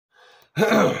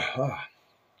Hey,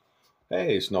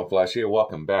 Snowflash here.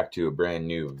 Welcome back to a brand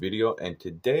new video. And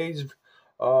today's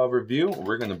review,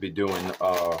 we're going to be doing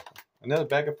another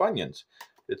bag of Funyuns.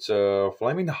 It's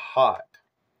Flaming Hot.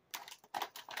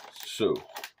 So,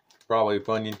 probably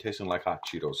Funyun tasting like hot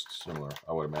Cheetos, similar,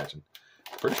 I would imagine.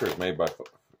 Pretty sure it's made by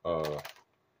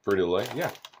Frito-Lay.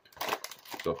 Yeah.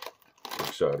 So,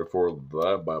 excited for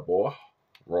that, bad boy.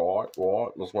 Right.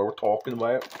 That's what we're talking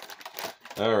about.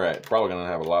 Alright, probably going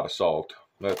to have a lot of salt.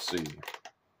 Let's see.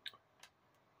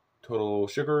 Total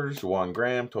sugars, 1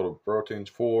 gram. Total proteins,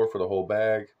 4 for the whole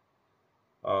bag.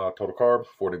 Total carbs,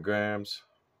 40 grams.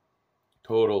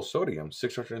 Total sodium,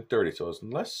 630. So it's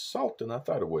less salt than I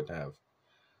thought it would have.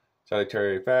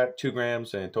 Salutary fat, 2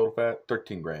 grams. And total fat,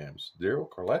 13 grams. 0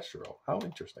 cholesterol. How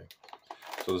interesting.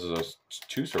 So this is a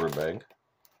 2-server bag.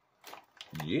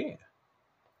 Yeah.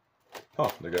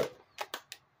 Huh, they got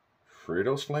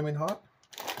Fritos Flaming Hot.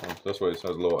 Oh, that's why it has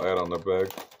a little ad on the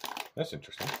bag. That's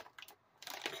interesting.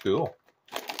 Cool.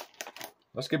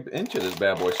 Let's get into this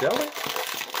bad boy, shall we?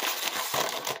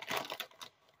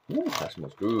 Ooh, that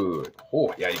smells good.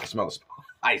 Oh, yeah, you can smell the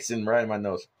spice in right in my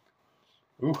nose.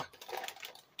 Ooh.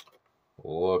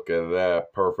 Look at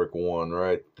that perfect one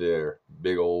right there.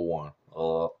 Big old one.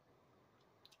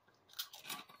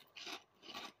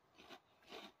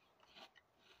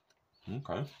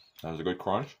 Okay. That was a good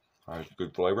crunch. Has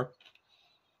good flavor.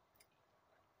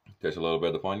 Tastes a little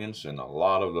bit of the Funyuns and a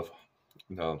lot of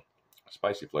the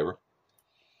spicy flavor.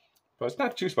 But it's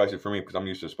not too spicy for me because I'm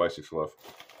used to spicy stuff.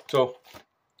 So,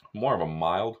 more of a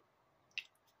mild.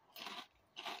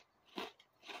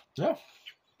 Yeah,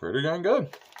 pretty darn good.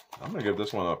 I'm going to give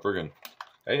this one a friggin'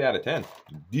 8 out of 10.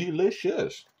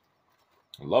 Delicious.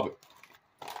 Love it.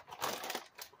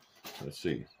 Let's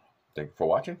see. Thank you for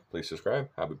watching. Please subscribe.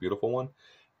 Have a beautiful one.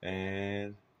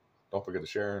 And don't forget to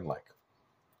share and like.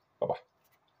 Bye-bye.